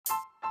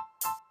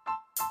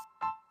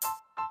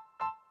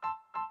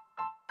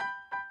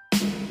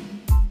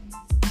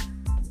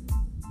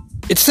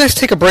It's nice to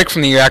take a break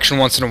from the action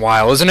once in a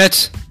while, isn't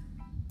it?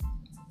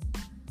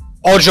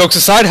 All jokes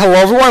aside, hello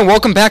everyone, and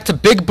welcome back to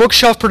Big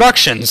Bookshelf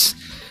Productions.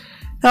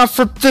 Now,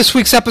 for this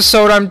week's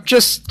episode, I'm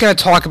just going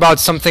to talk about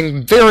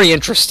something very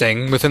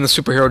interesting within the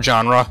superhero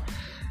genre.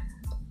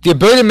 The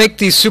ability to make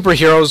these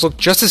superheroes look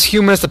just as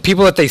human as the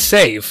people that they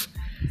save.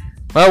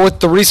 Well,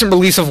 with the recent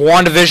release of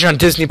WandaVision on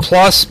Disney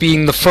Plus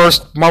being the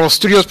first Marvel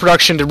Studios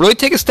production to really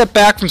take a step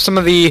back from some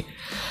of the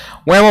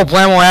whammo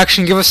blammo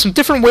action, give us some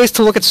different ways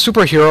to look at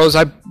superheroes,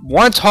 I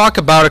want to talk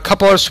about a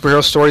couple other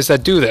superhero stories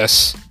that do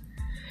this.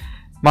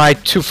 My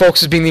two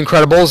focuses being The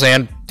Incredibles,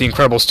 and The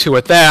Incredibles 2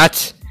 at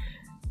that,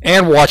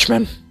 and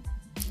Watchmen.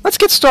 Let's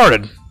get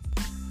started.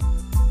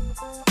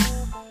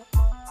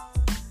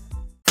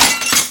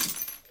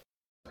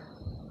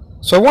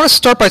 So I want to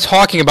start by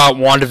talking about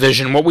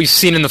WandaVision, what we've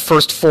seen in the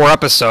first 4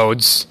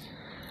 episodes.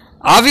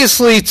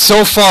 Obviously,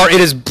 so far,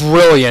 it is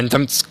brilliant.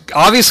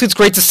 Obviously, it's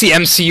great to see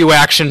MCU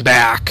action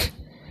back,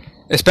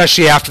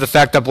 especially after the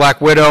fact that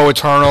Black Widow,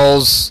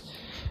 Eternals,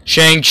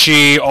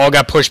 Shang-Chi all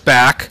got pushed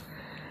back.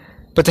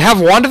 But to have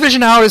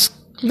WandaVision out is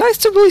nice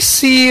to really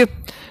see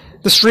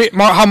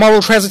how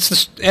Marvel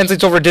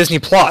translates over Disney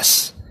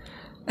Plus.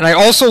 And I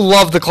also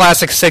love the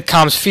classic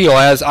sitcoms feel,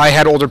 as I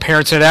had older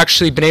parents and had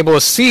actually been able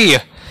to see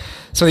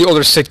some of the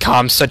older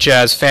sitcoms, such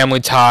as Family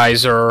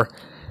Ties, or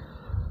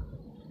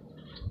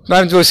I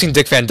haven't really seen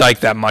Dick Van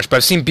Dyke that much, but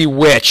I've seen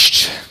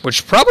Bewitched,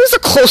 which probably is the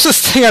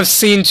closest thing I've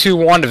seen to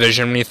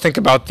WandaVision when you think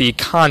about the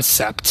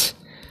concept.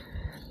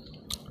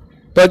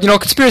 But,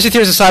 conspiracy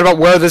theories aside about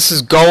where this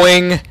is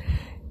going,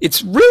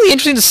 it's really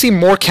interesting to see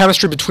more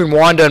chemistry between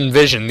Wanda and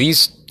Vision.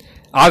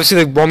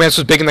 Obviously, the romance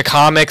was big in the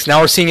comics. Now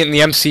we're seeing it in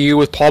the MCU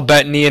with Paul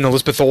Bettany and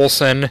Elizabeth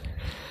Olsen.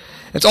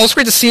 It's also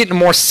great to see it in a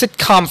more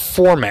sitcom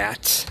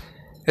format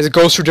as it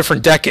goes through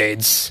different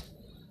decades.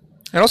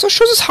 It also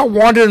shows us how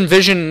Wanda and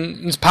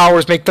Vision's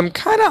powers make them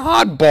kind of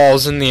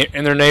oddballs in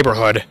their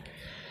neighborhood.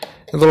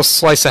 A little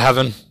slice of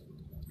heaven.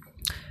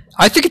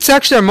 I think it's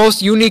actually our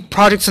most unique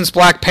project since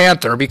Black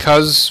Panther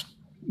because,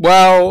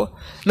 well,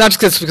 not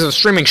just because of a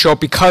streaming show,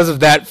 because of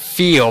that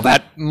feel,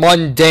 that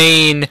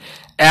mundane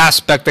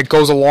aspect that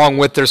goes along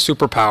with their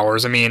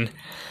superpowers. I mean,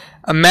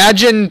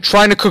 imagine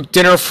trying to cook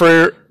dinner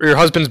for your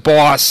husband's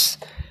boss.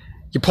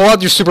 You pull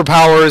out your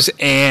superpowers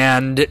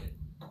and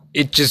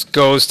it just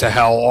goes to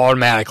hell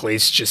automatically.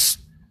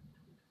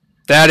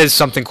 That is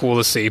something cool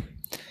to see.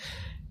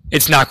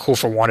 It's not cool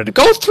for Wanda to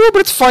go through, but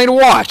it's fun to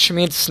watch. I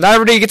mean, it's not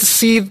every day you get to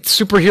see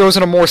superheroes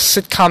in a more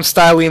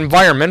sitcom-style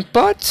environment,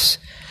 but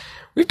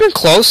we've been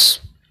close.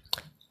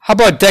 How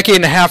about a decade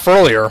and a half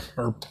earlier?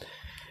 Or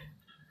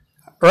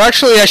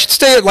actually, I should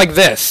say it like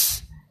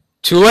this.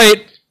 Too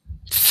late.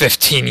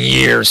 15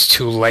 years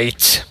too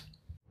late.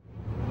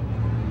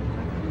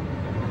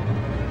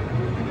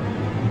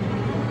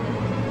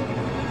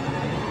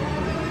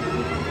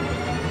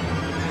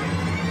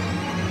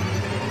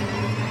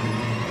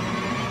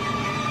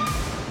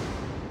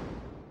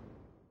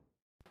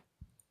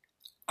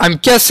 I'm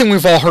guessing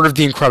we've all heard of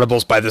The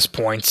Incredibles by this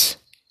point.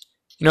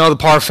 The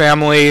Parr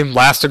Family,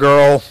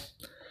 Elastigirl,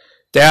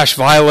 Dash,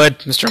 Violet,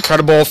 Mr.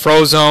 Incredible,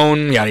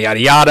 Frozone, yada yada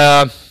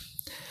yada.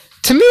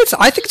 To me,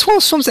 I think it's one of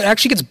those films that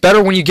actually gets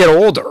better when you get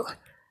older.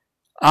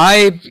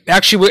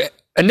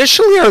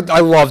 Initially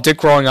I loved it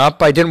growing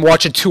up. I didn't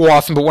watch it too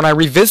often, but when I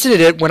revisited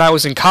it when I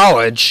was in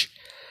college,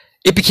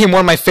 it became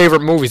one of my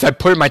favorite movies. I'd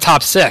put it in my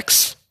top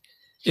 6,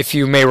 if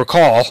you may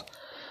recall.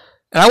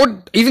 And I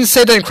would even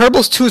say that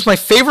Incredibles 2 is my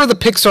favorite of the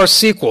Pixar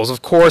sequels.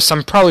 Of course,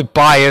 I'm probably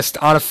biased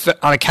on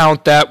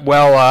account that,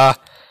 well,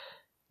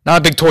 not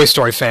a big Toy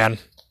Story fan.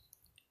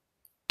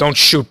 Don't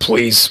shoot,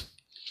 please.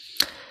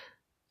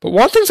 But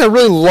one of the things I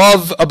really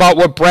love about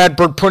what Brad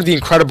Bird put in The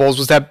Incredibles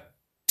was that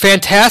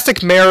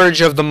fantastic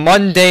marriage of the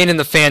mundane and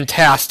the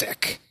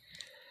fantastic.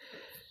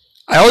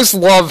 I just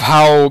love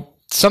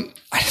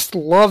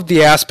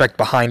the aspect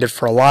behind it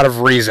for a lot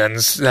of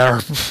reasons that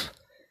are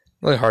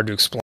really hard to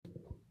explain.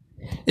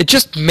 It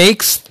just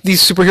makes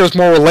these superheroes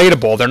more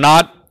relatable.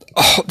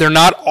 They're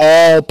not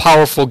all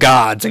powerful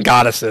gods and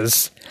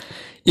goddesses.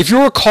 If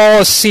you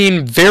recall a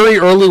scene very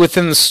early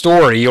within the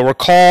story, you'll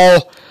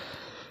recall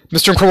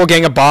Mr. Incredible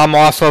getting a bomb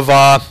off of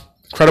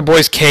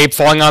Incrediboy's cape,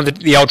 falling on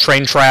the L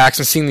train tracks,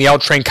 and seeing the L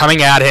train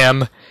coming at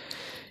him.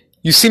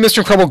 You see Mr.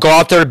 Incredible go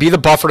out there to be the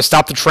buffer to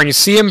stop the train. You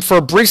see him for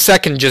a brief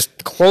second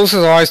just close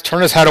his eyes,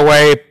 turn his head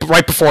away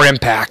right before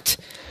impact.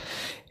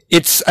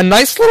 It's a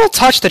nice little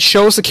touch that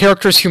shows the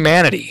character's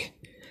humanity.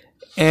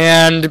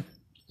 And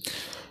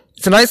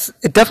it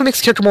definitely makes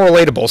the character more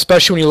relatable,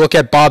 especially when you look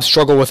at Bob's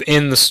struggle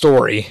within the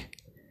story.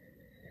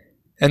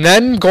 And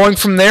then, going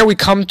from there, we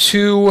come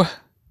to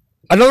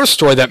another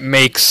story that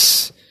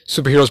makes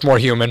superheroes more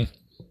human.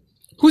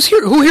 Who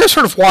here's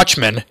heard of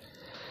Watchmen?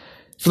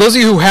 For those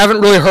of you who haven't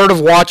really heard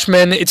of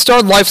Watchmen, it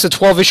started life as a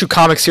 12-issue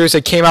comic series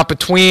that came out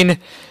between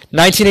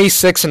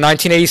 1986 and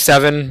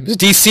 1987. It was a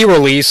DC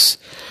release,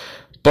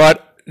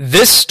 but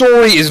this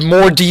story is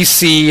more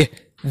DC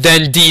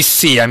than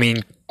DC. I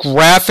mean,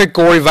 graphic,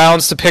 gory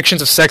violence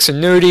depictions of sex and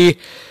nudity,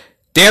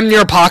 damn near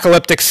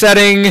apocalyptic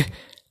setting,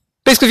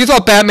 Basically, if you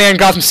thought Batman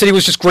Gotham City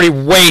was just great,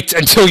 wait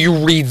until you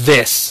read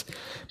this.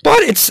 But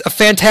it's a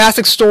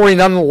fantastic story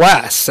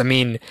nonetheless. I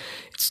mean,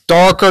 it's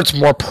darker, it's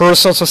more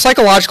personal, it's a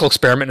psychological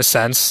experiment in a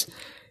sense.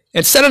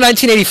 It's set in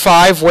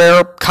 1985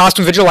 where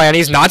costume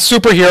vigilantes, not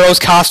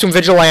superheroes, costume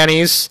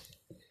vigilantes,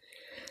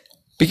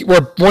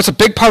 were once a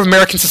big part of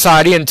American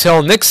society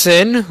until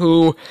Nixon,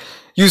 who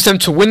used them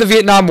to win the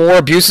Vietnam War,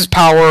 abuse his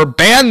power,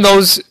 ban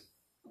those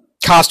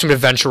costumed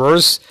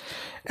adventurers,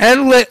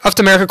 and left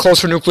America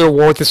closer to nuclear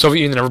war with the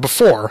Soviet Union than ever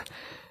before.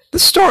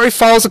 This story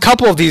follows a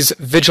couple of these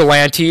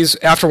vigilantes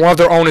after one of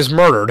their own is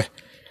murdered.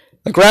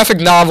 The graphic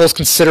novel is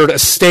considered a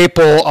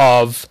staple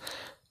of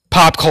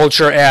pop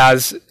culture,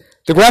 as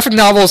the graphic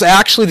novel is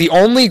actually the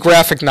only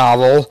graphic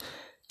novel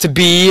to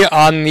be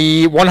on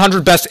the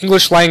 100 Best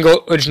English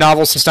Language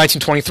Novels since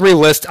 1923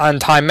 list on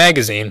Time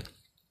magazine.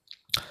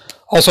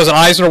 Also has an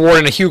Eisner Award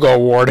and a Hugo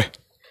Award.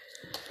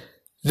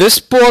 This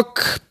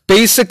book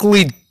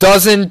basically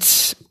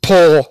doesn't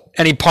pull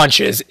any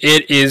punches.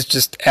 It is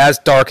just as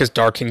dark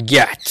can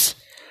get.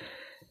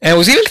 And it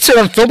was even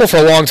considered unfilmable for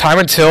a long time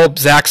until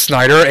Zack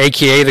Snyder,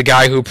 aka the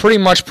guy who pretty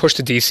much pushed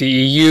the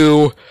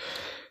DCEU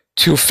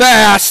too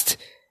fast,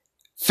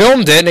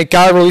 filmed it, and it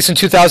got released in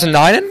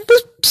 2009, and it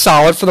was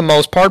solid for the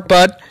most part,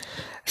 but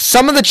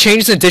some of the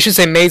changes and additions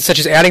they made, such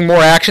as adding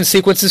more action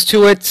sequences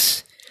to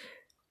it,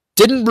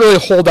 didn't really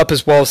hold up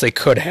as well as they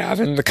could have,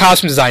 and the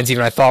costume designs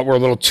even I thought were a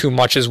little too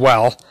much as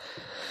well.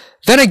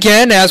 Then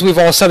again, as we've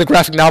all said, the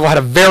graphic novel had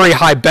a very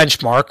high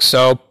benchmark,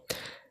 so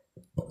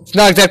it's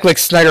not exactly like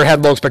Snyder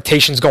had low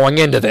expectations going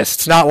into this.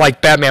 It's not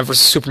like Batman vs.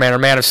 Superman or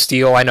Man of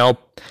Steel. I know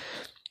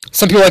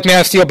some people like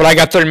Man of Steel, but I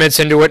got 30 minutes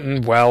into it,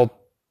 and, well,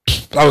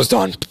 I was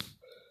done.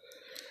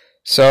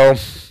 So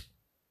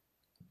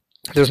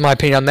there's my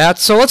opinion on that.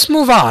 So let's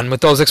move on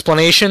with those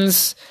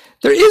explanations.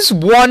 There is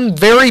one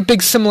very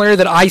big similarity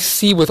that I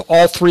see with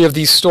all three of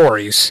these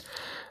stories.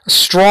 A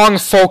strong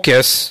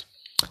focus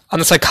on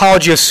the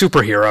psychology of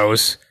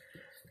superheroes.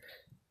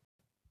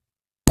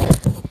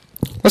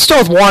 Let's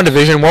start with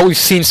WandaVision, what we've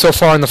seen so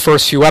far in the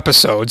first few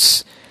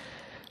episodes.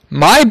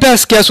 My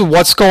best guess with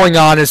what's going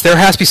on is there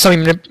has to be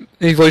some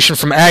manipulation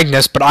from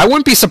Agnes, but I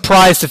wouldn't be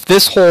surprised if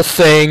this whole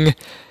thing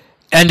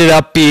ended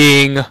up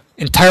being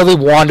entirely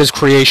Wanda's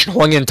creation,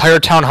 holding an entire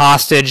town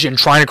hostage and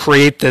trying to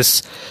create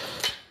this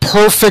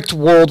perfect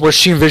world where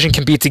she and Vision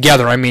can be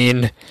together. I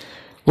mean,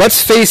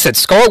 let's face it,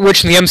 Scarlet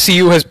Witch in the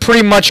MCU has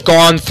pretty much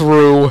gone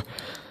through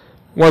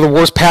one of the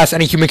worst paths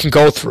any human can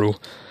go through.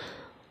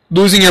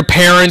 Losing your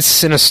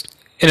parents in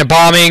a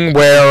bombing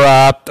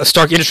where a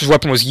Stark Industries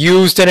weapon was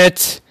used in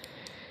it.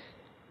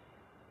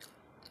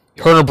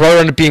 Her and her brother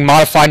ended up being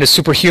modified into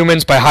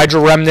superhumans by Hydra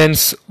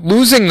remnants.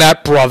 Losing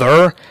that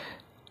brother,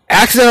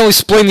 accidentally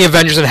splitting the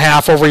Avengers in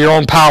half over your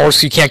own powers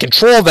so you can't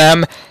control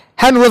them,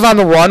 having to live on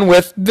the run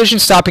with Vision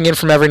stopping in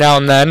from every now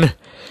and then.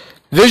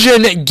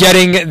 Vision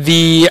getting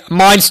the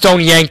Mind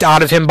Stone yanked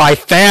out of him by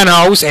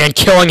Thanos and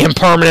killing him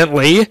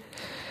permanently.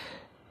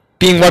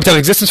 Being wiped out of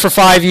existence for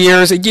 5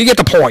 years. You get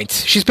the point.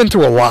 She's been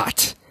through a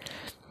lot.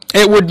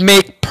 It would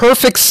make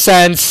perfect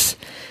sense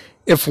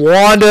if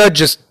Wanda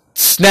just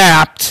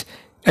snapped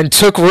and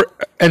took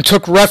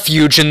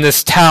refuge in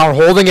this town,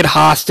 holding it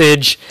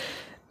hostage,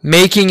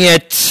 making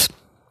it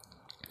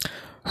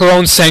her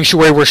own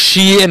sanctuary where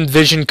she and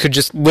Vision could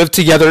just live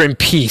together in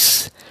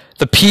peace.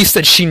 The peace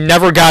that she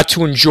never got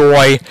to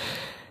enjoy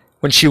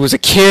when she was a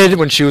kid,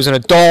 when she was an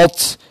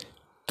adult.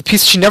 The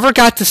peace she never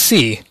got to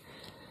see.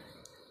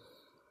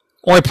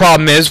 Only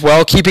problem is,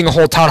 well, keeping a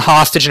whole town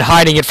hostage and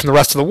hiding it from the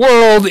rest of the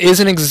world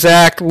isn't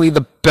exactly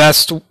the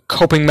best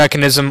coping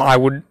mechanism I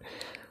would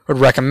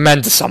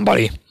recommend to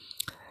somebody.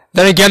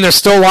 Then again, there's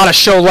still a lot of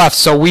show left,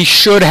 so we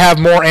should have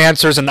more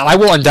answers, and I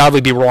will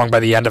undoubtedly be wrong by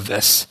the end of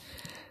this.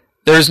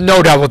 There's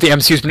no doubt what the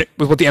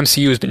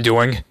MCU has been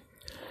doing.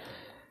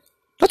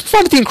 Let's move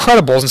on to The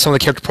Incredibles and some of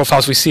the character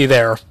profiles we see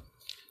there.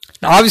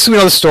 Now, obviously, we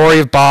know the story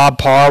of Bob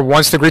Parr,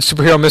 once the great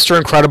superhero Mr.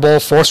 Incredible,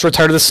 forced to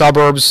retire to the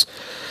suburbs,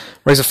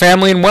 raise a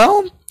family, and,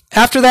 well,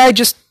 after that,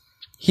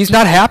 he's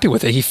not happy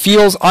with it. He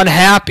feels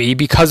unhappy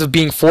because of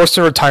being forced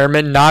to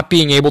retirement, not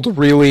being able to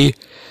really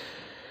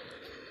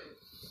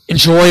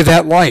enjoy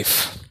that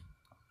life.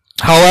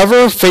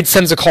 However, fate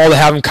sends a call to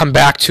have him come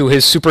back to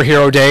his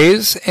superhero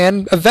days,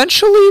 and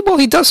eventually, well,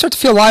 he does start to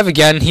feel alive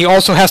again. He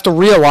also has to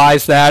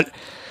realize that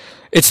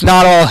it's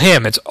not all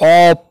him, it's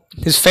all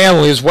his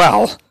family as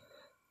well.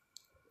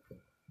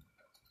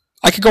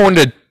 I'm going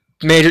to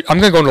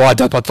go into a lot of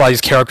depth about a lot of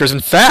these characters. In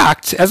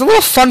fact, as a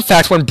little fun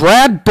fact, when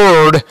Brad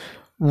Bird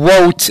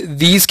wrote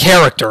these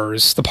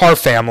characters, the Parr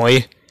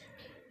family,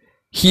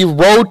 he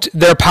wrote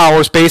their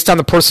powers based on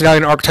the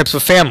personality and archetypes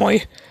of a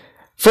family.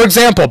 For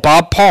example,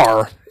 Bob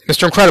Parr,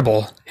 Mr.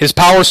 Incredible, his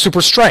power is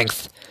super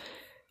strength.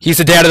 He's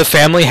the dad of the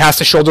family, has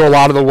to shoulder a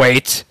lot of the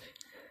weight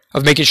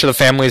of making sure the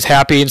family is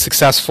happy and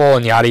successful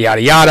and yada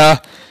yada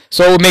yada.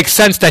 So it would make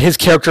sense that his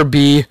character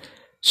be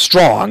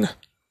strong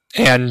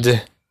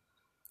and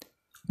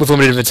with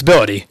limited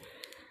invincibility.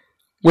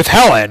 With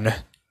Helen,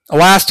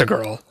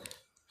 Elastigirl,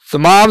 The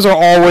moms are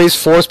always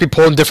forced to be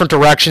pulled in different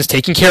directions,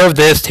 taking care of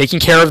this, taking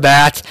care of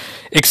that,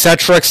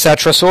 etc.,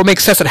 etc. So it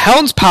makes sense that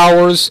Helen's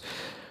powers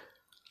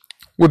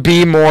would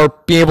be more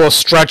being able to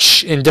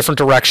stretch in different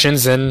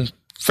directions and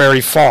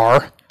very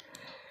far.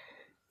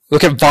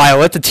 Look at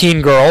Violet, the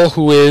teen girl,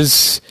 who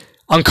is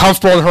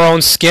uncomfortable in her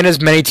own skin, as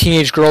many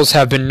teenage girls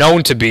have been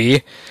known to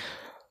be.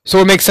 So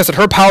it makes sense that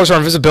her powers are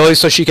invisibility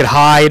so she can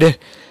hide, and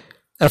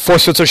a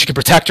force field so she can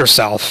protect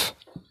herself.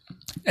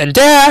 And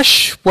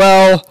Dash,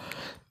 well,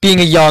 being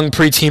a young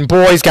preteen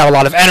boy, he's got a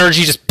lot of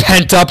energy, just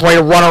pent up, ready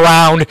to run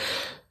around.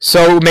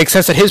 So it makes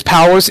sense that his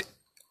powers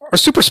are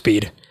super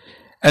speed.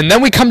 And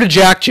then we come to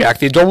Jack,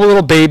 the adorable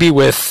little baby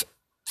with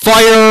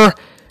fire,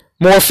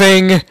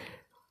 morphing,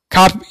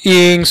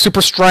 copying,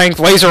 super strength,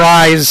 laser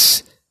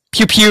eyes,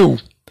 pew pew.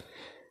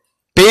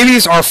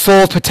 Babies are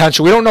full of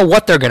potential. We don't know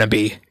what they're going to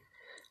be.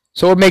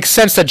 So it makes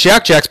sense that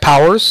Jack's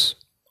powers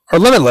are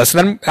limitless. And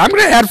then I'm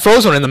going to add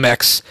Frozone in the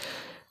mix.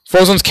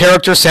 Frozone's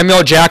character, Samuel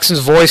L. Jackson's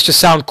voice just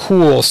sound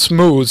cool,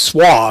 smooth,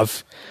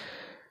 suave.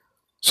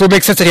 So it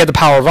makes sense that he had the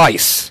power of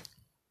ice.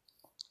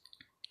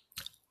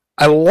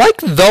 I like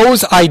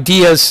those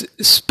ideas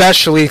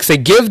especially because they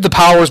give the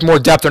powers more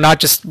depth. They're not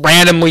just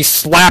randomly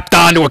slapped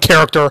onto a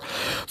character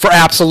for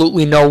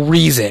absolutely no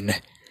reason.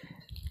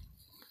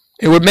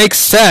 It would make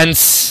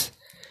sense,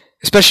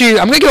 especially,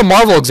 I'm going to give a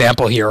Marvel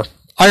example here.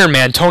 Iron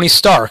Man, Tony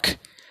Stark.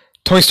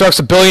 Tony Stark's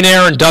a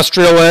billionaire,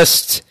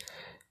 industrialist,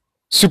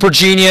 super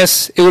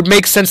genius. It would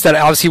make sense that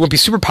obviously he wouldn't be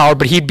superpowered,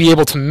 but he'd be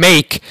able to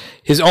make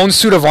his own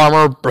suit of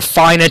armor,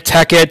 refine it,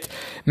 tech it,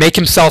 make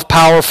himself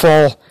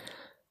powerful.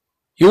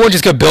 You wouldn't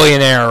just get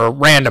billionaire or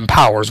random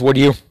powers, would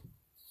you?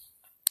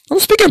 Well,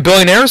 speaking of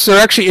billionaires,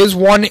 there actually is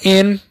one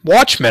in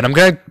Watchmen. I'm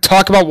going to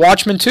talk about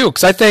Watchmen too,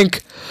 because I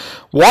think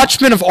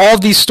Watchmen of all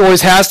of these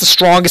stories has the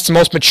strongest and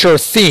most mature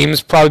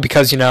themes, probably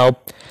because,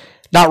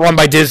 not run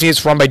by Disney,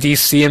 it's run by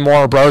DC, and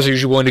Warner Bros. Are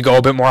usually willing to go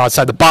a bit more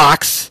outside the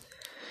box.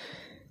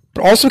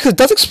 But also because it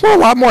does explore a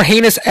lot more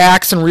heinous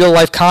acts and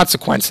real-life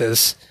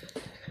consequences.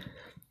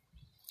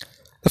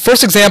 The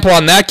first example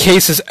on that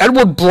case is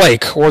Edward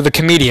Blake, or the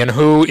comedian,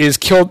 who is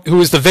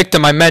the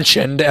victim I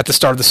mentioned at the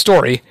start of the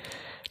story.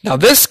 Now,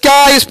 this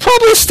guy is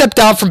probably a step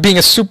down from being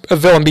a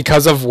villain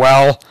because of,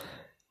 well,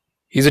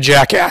 he's a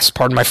jackass,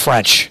 pardon my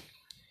French.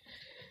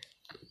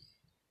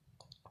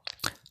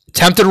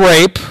 Attempted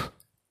rape,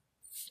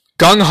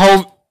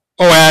 gung-ho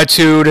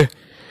attitude.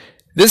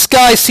 This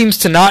guy seems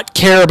to not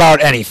care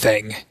about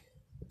anything.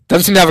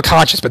 Doesn't seem to have a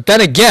conscience. But then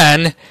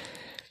again,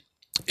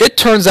 it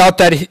turns out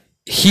that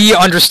he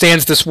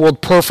understands this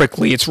world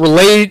perfectly. It's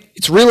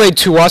relayed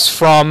to us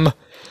from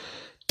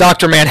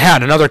Dr.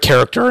 Manhattan, another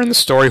character in the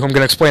story who I'm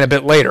going to explain a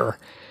bit later.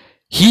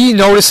 He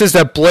notices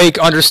that Blake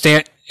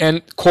understands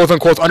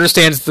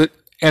the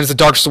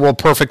darkness of the world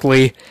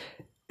perfectly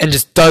and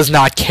just does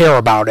not care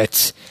about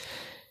it.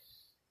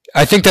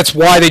 I think that's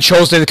why they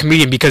chose the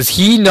comedian, because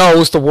he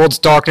knows the world's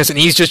darkness and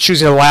he's just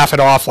choosing to laugh it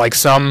off like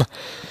some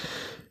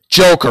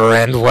joker.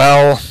 And,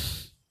 well,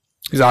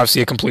 he's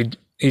obviously a complete,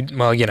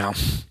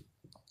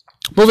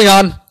 Moving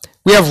on,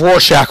 we have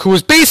Rorschach, who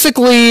is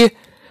basically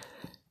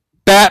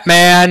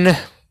Batman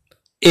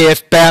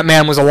if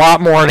Batman was a lot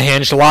more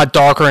unhinged, a lot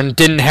darker, and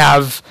didn't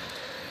have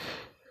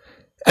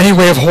any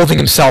way of holding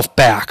himself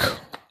back.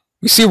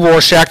 We see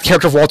Rorschach, the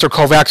character of Walter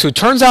Kovacs, who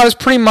turns out is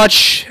pretty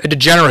much a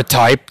degenerate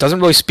type, doesn't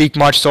really speak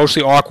much,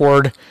 socially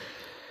awkward,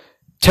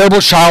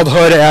 terrible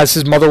childhood as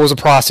his mother was a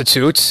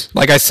prostitute.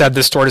 Like I said,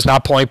 this story does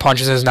not pull any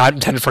punches and is not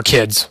intended for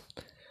kids.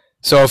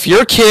 So if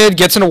your kid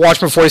gets into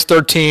Watchmen before he's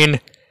 13,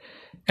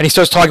 and he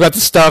starts talking about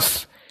this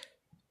stuff,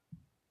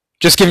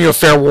 just giving you a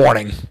fair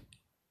warning.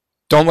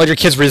 Don't let your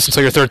kids read this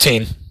until you're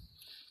 13.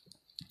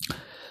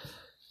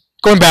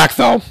 Going back,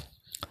 though,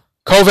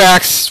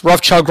 Kovacs,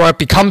 rough child growing up,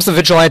 becomes the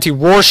vigilante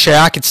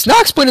Rorschach. It's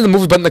not explained in the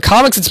movie, but in the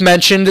comics it's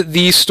mentioned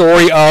the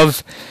story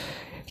of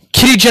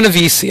Kitty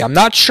Genovese. I'm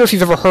not sure if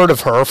you've ever heard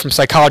of her from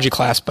psychology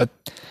class, but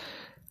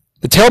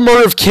the terrible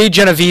murder of Kitty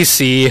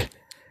Genovese.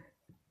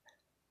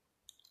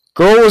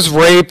 Girl was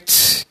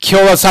raped,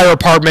 killed outside her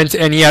apartment,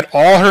 and yet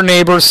all her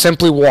neighbors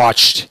simply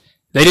watched.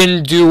 They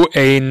didn't do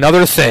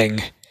another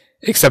thing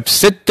except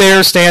sit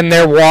there, stand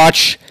there,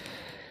 watch.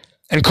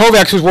 And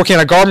Kovacs, who was working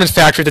at a garment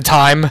factory at the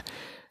time,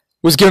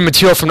 was given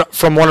material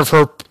from one of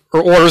her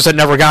orders that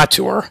never got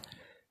to her.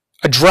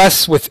 A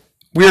dress with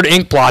weird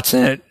ink blots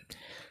in it.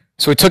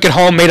 So he took it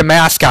home, made a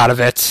mask out of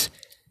it.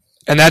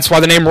 And that's why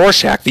the name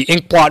Rorschach, the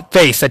ink blot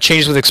face that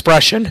changed with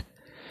expression.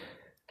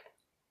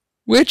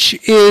 Which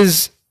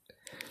is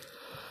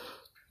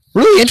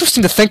really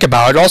interesting to think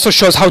about. It also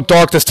shows how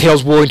dark this tale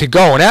is willing to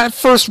go. And at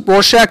first,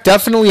 Rorschach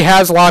definitely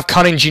has a lot of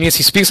cunning genius.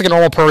 He speaks like a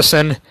normal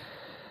person.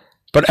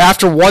 But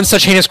after one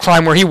such heinous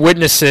crime where he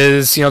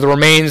witnesses, the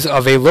remains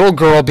of a little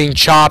girl being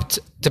chopped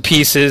to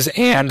pieces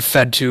and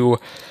fed to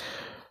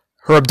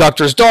her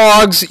abductor's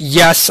dogs,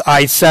 yes,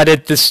 I said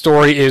it, this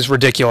story is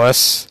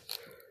ridiculous.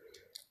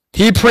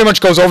 He pretty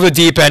much goes over the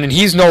deep end, and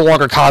he's no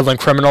longer coddling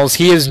criminals.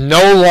 He is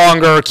no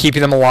longer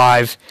keeping them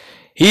alive.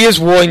 He is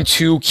willing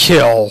to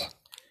kill.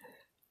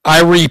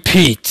 I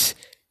repeat,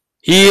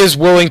 He is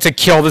willing to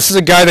kill. This is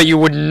a guy that you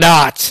would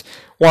not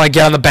want to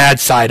get on the bad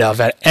side of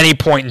at any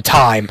point in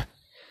time.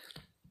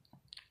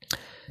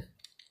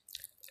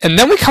 And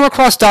then we come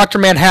across Dr.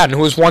 Manhattan,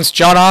 who was once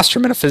John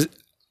Osterman,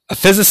 a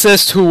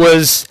physicist who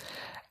was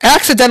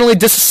accidentally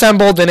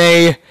disassembled in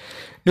a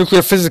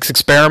nuclear physics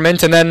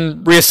experiment and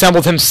then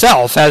reassembled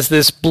himself as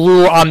this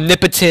blue,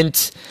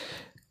 omnipotent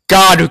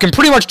god who can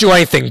pretty much do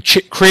anything.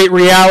 Create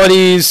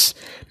realities,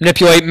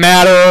 manipulate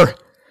matter.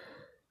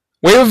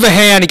 Wave of a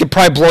hand, he could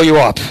probably blow you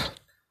up.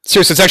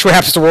 Seriously, it's actually what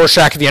happens to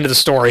Rorschach at the end of the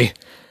story.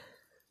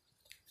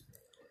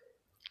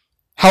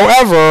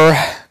 However,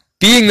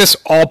 being this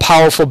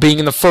all-powerful being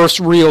and the first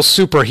real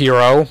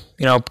superhero,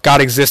 God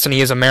exists and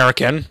he is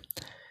American,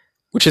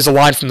 which is a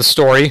line from the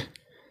story,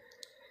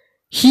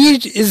 he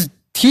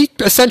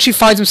essentially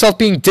finds himself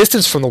being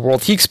distanced from the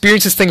world. He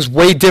experiences things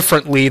way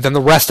differently than the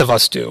rest of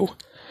us do.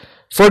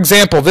 For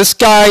example, this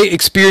guy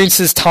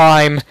experiences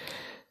time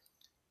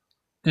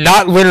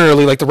not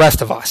linearly like the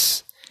rest of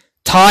us.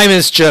 Time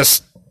is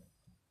just...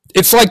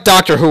 It's like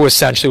Doctor Who,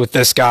 essentially, with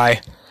this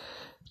guy.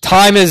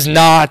 Time is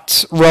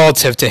not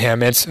relative to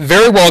him. It's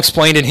very well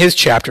explained in his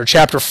chapter,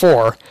 Chapter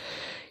 4.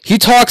 He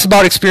talks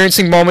about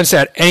experiencing moments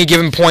at any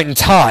given point in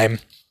time.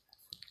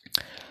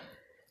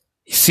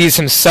 He sees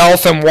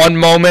himself in one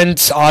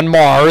moment on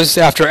Mars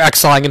after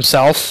exiling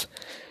himself.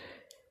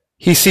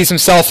 He sees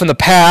himself in the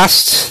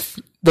past,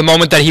 the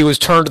moment that he was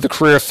turned to the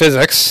career of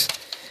physics.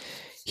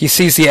 He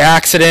sees the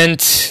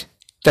accident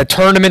that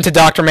turned him into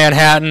Dr.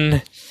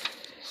 Manhattan.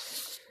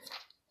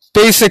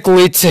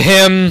 Basically, to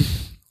him,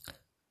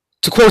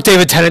 to quote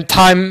David Tennant,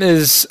 time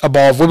is a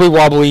ball of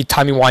wibbly-wobbly,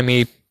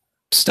 timey-wimey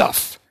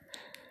stuff.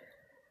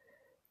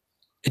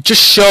 It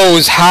just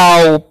shows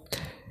how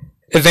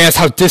advanced,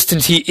 how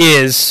distant he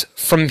is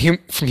from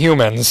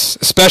humans,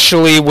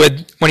 especially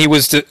when he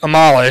was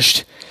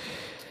demolished.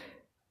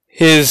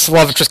 His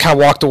love interest kind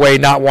of walked away,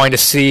 not wanting to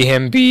see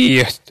him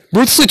be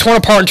ruthlessly torn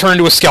apart and turned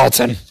into a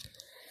skeleton.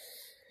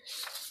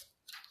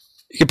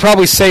 You could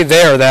probably say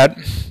there that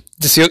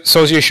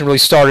dissociation really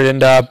started,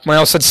 and when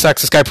I said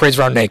sex, this guy parades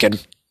around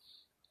naked.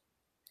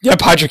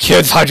 Yep, hide your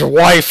kids, hide your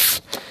wife,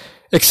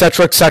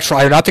 etc., etc.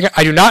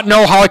 I do not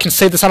know how I can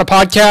say this on a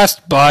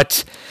podcast,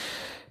 but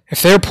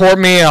if they report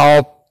me,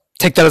 I'll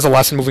take that as a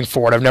lesson moving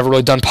forward. I've never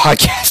really done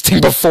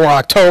podcasting before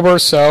October,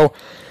 so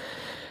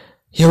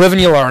you live and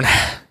you learn.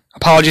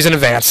 Apologies in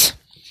advance.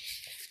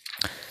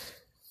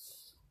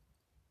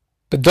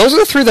 But those are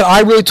the three that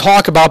I really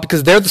talk about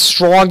because they're the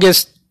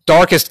strongest,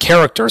 darkest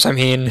characters. I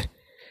mean,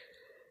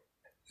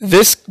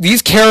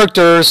 these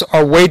characters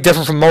are way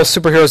different from most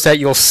superheroes that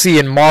you'll see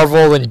in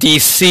Marvel and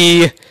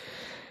DC,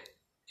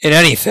 in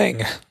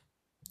anything.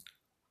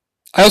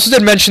 I also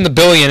did mention the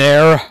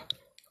billionaire,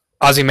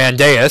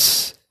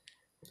 Ozymandias,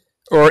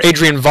 or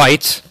Adrian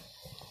Veidt.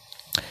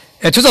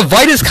 And it turns out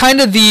Veidt is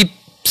kind of the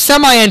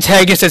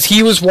semi-antagonist, as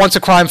he was once a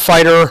crime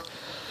fighter,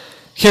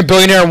 became a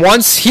billionaire, and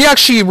once he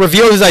actually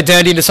revealed his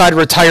identity and decided to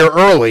retire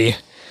early,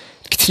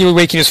 continue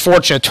making his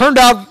fortune. It turns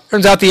out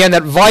at the end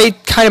that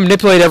Veidt kind of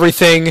manipulated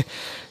everything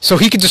so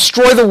he could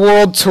destroy the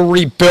world to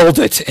rebuild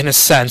it, in a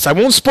sense. I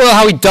won't spoil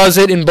how he does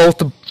it in both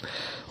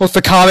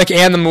the comic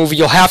and the movie.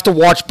 You'll have to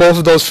watch both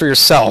of those for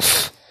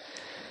yourself.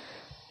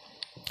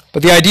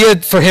 But the idea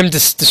for him to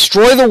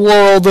destroy the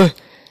world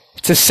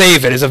to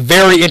save it is a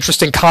very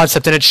interesting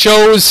concept, and it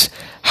shows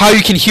how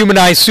you can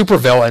humanize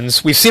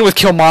supervillains. We've seen it with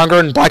Killmonger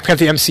and Black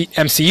Panther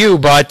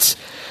MCU, but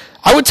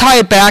I would tie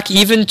it back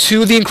even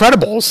to The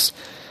Incredibles.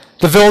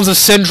 The villains of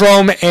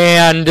Syndrome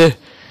and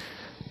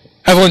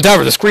Evelyn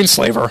Dever, the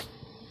Screenslaver.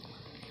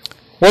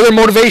 What are their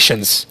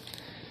motivations?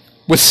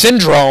 With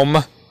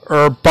Syndrome,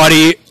 or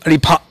Buddy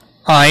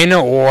Pine,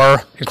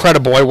 or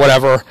Incrediboy,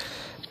 whatever,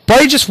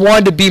 Buddy just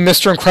wanted to be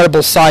Mr.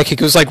 Incredible's sidekick.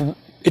 It was like,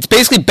 it's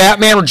basically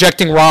Batman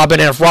rejecting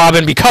Robin, and if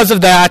Robin, because of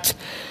that,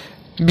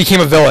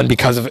 became a villain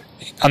because of it,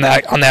 on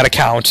that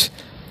account.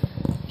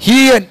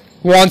 He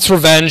wants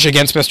revenge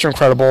against Mr.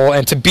 Incredible,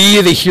 and to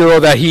be the hero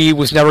that he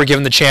was never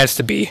given the chance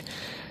to be.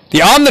 The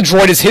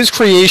Omnidroid is his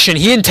creation.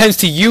 He intends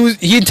to use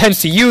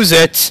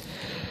it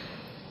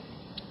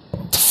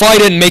to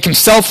fight it and make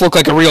himself look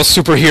like a real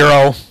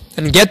superhero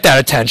and get that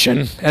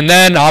attention, and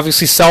then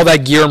obviously sell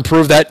that gear and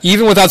prove that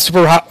even without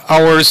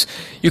superpowers,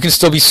 you can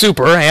still be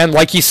super. And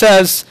like he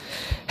says,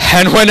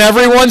 and when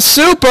everyone's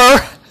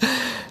super,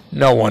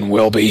 no one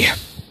will be.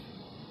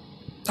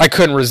 I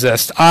couldn't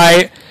resist.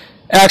 I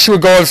actually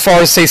would go as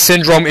far as say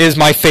Syndrome is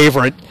my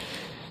favorite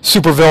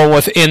supervillain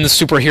within the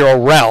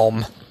superhero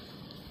realm.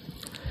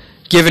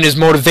 Given his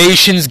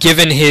motivations,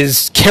 given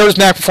his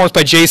charismatic performance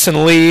by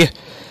Jason Lee,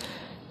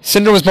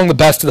 Syndrome is among the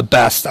best of the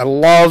best. I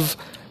love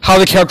how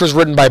the character is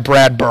written by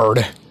Brad Bird.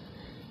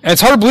 And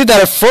it's hard to believe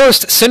that at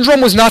first,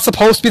 Syndrome was not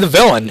supposed to be the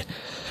villain.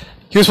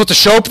 He was supposed to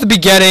show up at the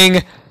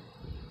beginning,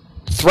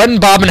 threaten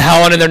Bob and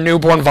Helen and their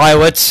newborn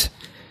Violet,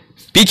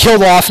 be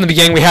killed off in the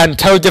beginning. We had an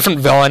entirely different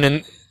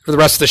villain for the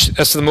rest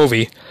of the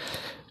movie.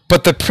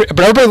 But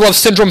everybody loves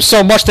Syndrome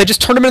so much, they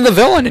just turned him into the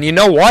villain. And you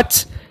know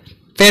what?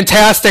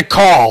 Fantastic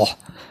call.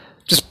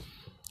 Just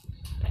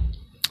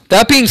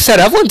that being said,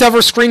 Evelyn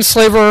Dever's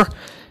Screenslaver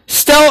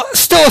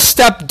Still a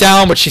step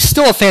down, but she's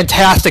still a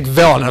fantastic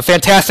villain. A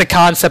fantastic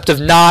concept of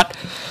not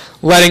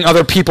letting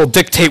other people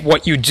dictate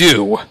what you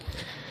do.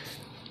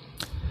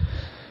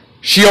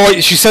 She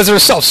says it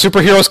herself,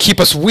 superheroes keep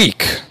us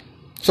weak.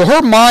 So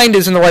her mind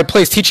is in the right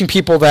place, essentially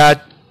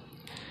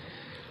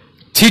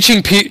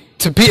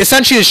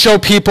to show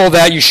people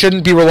that you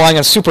shouldn't be relying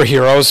on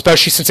superheroes,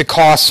 especially since it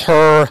costs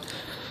her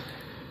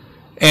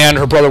and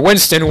her brother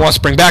Winston, who wants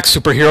to bring back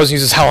superheroes and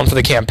uses Helen for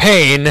the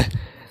campaign,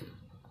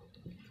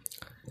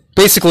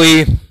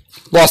 basically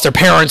lost their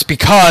parents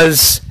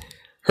because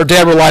her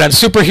dad relied on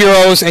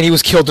superheroes and he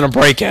was killed in a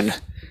break-in.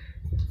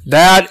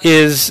 That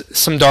is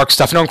some dark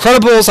stuff. Now,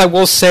 Incredibles, I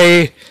will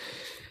say,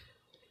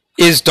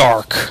 is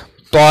dark,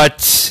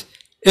 but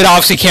it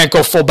obviously can't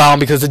go full bound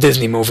because it's a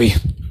Disney movie.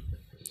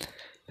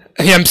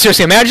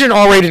 Seriously, imagine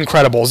R-rated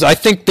Incredibles. I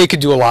think they could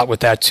do a lot with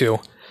that, too.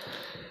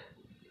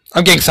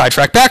 I'm getting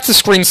sidetracked. Back to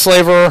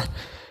Screenslaver.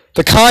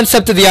 The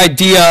concept of the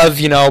idea of,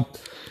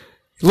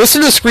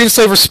 listen to the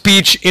Screenslaver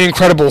speech in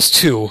Incredibles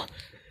 2.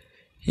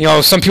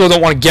 Some people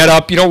don't want to get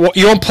up. You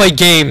don't play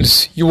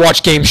games. You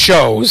watch game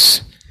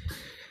shows.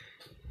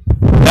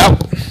 Now,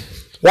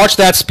 watch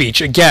that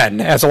speech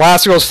again as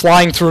Elastigirl is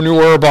flying through New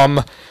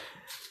Urbum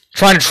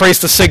trying to trace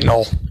the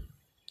signal.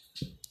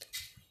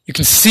 You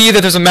can see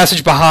that there's a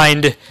message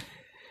behind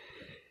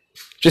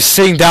just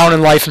sitting down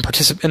in life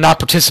and not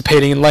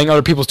participating and letting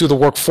other people do the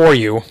work for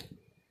you,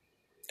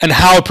 and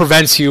how it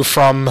prevents you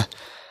from,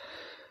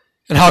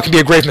 and how it can be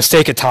a grave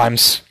mistake at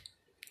times.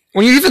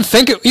 When you even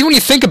when you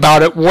think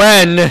about it,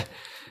 when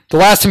the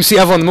last time you see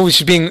Evelyn in the movie,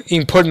 she's being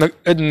put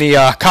in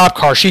the cop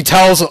car, she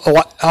tells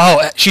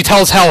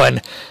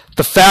Helen,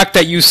 the fact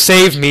that you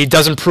saved me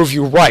doesn't prove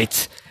you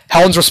right.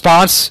 Helen's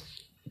response,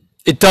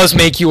 it does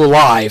make you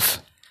alive.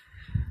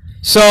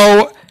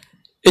 So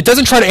it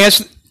doesn't try to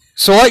answer.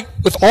 So like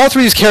with all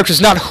three of these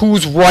characters, not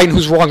who's right and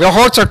who's wrong. Their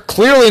hearts are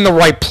clearly in the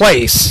right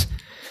place.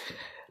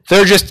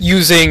 They're just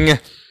using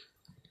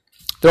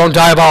their own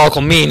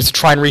diabolical means to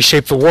try and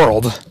reshape the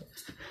world.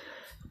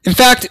 In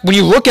fact, when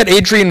you look at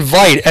Adrian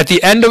Veidt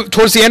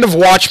towards the end of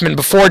Watchmen,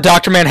 before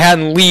Dr.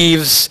 Manhattan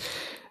leaves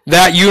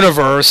that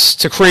universe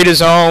to create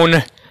his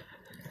own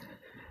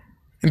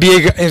and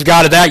be his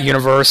god of that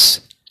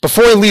universe,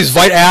 before he leaves,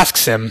 Veidt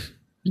asks him,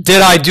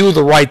 "Did I do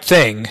the right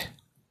thing?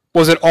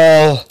 Did it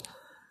all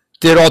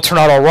turn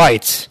out all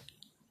right?"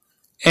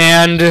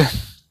 And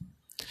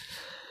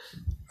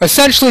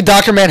essentially,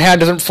 Dr. Manhattan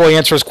doesn't fully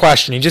answer his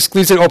question. He just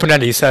leaves it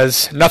open-ended. He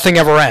says, "Nothing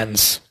ever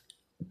ends."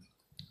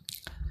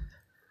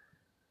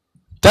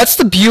 That's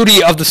the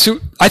beauty of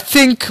I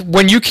think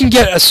when you can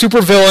get a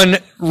supervillain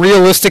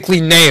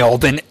realistically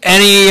nailed in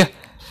any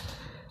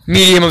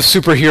medium of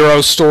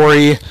superhero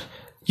story,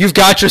 you've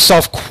got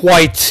yourself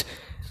quite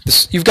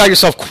a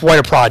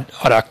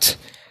product.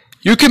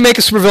 You can make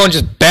a supervillain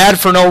just bad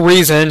for no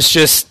reason. It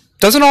just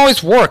doesn't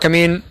always work. I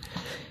mean,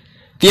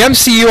 the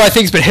MCU, I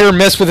think, has been hit or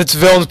miss with its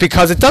villains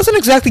because it doesn't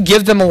exactly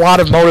give them a lot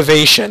of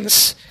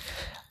motivations.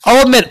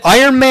 I'll admit,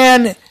 Iron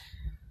Man,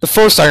 the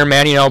first Iron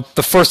Man,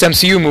 the first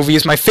MCU movie,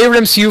 is my favorite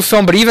MCU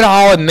film, but even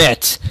I'll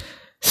admit,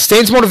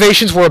 Stane's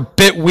motivations were a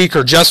bit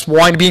weaker. Just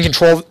wanting to be in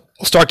control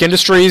of Stark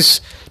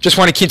Industries, just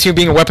wanting to continue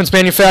being a weapons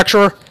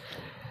manufacturer.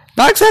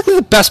 Not exactly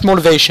the best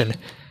motivation.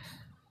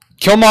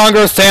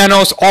 Killmonger,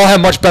 Thanos, all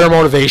have much better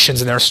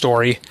motivations in their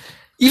story.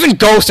 Even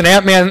Ghost and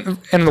Ant-Man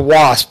and the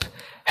Wasp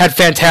had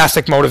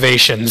fantastic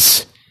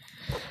motivations.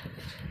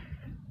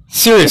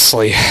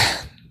 Seriously.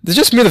 It's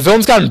just me, the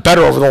villain's gotten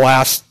better over the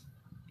last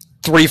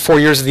 3-4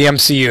 years of the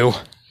MCU.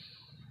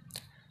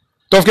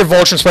 Don't forget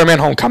Vulture and Spider-Man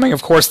Homecoming,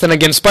 of course. Then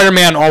again,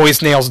 Spider-Man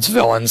always nails its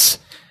villains.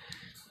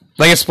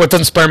 I guess what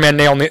doesn't Spider-Man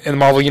nail in the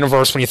Marvel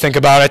Universe when you think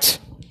about it?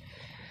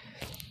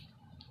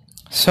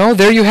 So,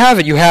 there you have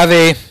it. You have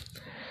a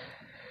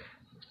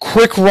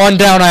quick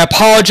rundown. I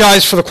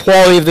apologize for the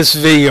quality of this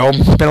video.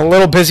 Been a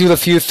little busy with a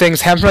few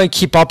things. Haven't really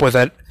keep up with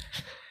it.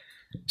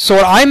 So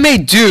what I may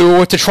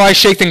do to try to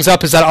shake things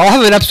up is that I'll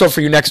have an episode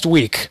for you next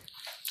week.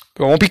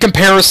 It won't be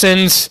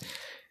comparisons.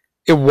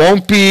 It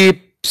won't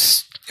be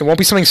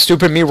something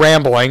stupid, me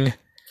rambling.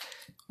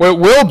 What it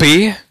will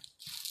be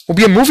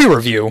a movie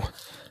review.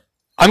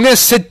 I'm going to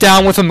sit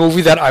down with a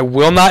movie that I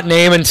will not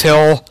name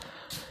until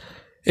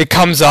it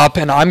comes up,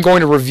 and I'm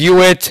going to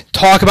review it,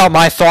 talk about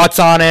my thoughts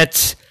on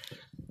it,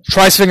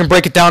 try to see if I can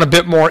break it down a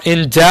bit more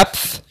in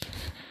depth.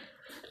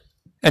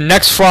 And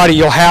next Friday,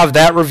 you'll have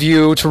that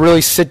review to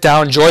really sit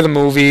down, enjoy the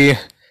movie.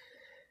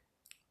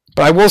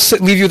 But I will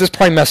leave you with this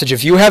parting message.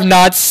 If you have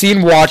not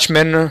seen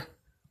Watchmen, or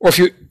if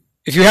you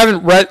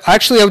haven't read,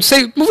 actually, I would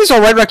say movie's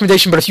all right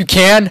recommendation, but if you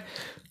can,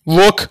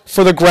 look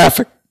for the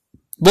graphic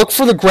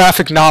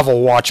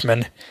novel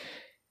Watchmen.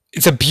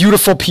 It's a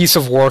beautiful piece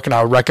of work, and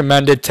I would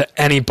recommend it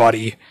to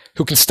anybody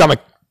who can stomach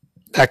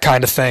that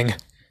kind of thing.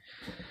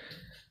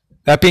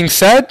 That being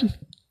said,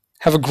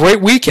 have a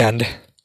great weekend.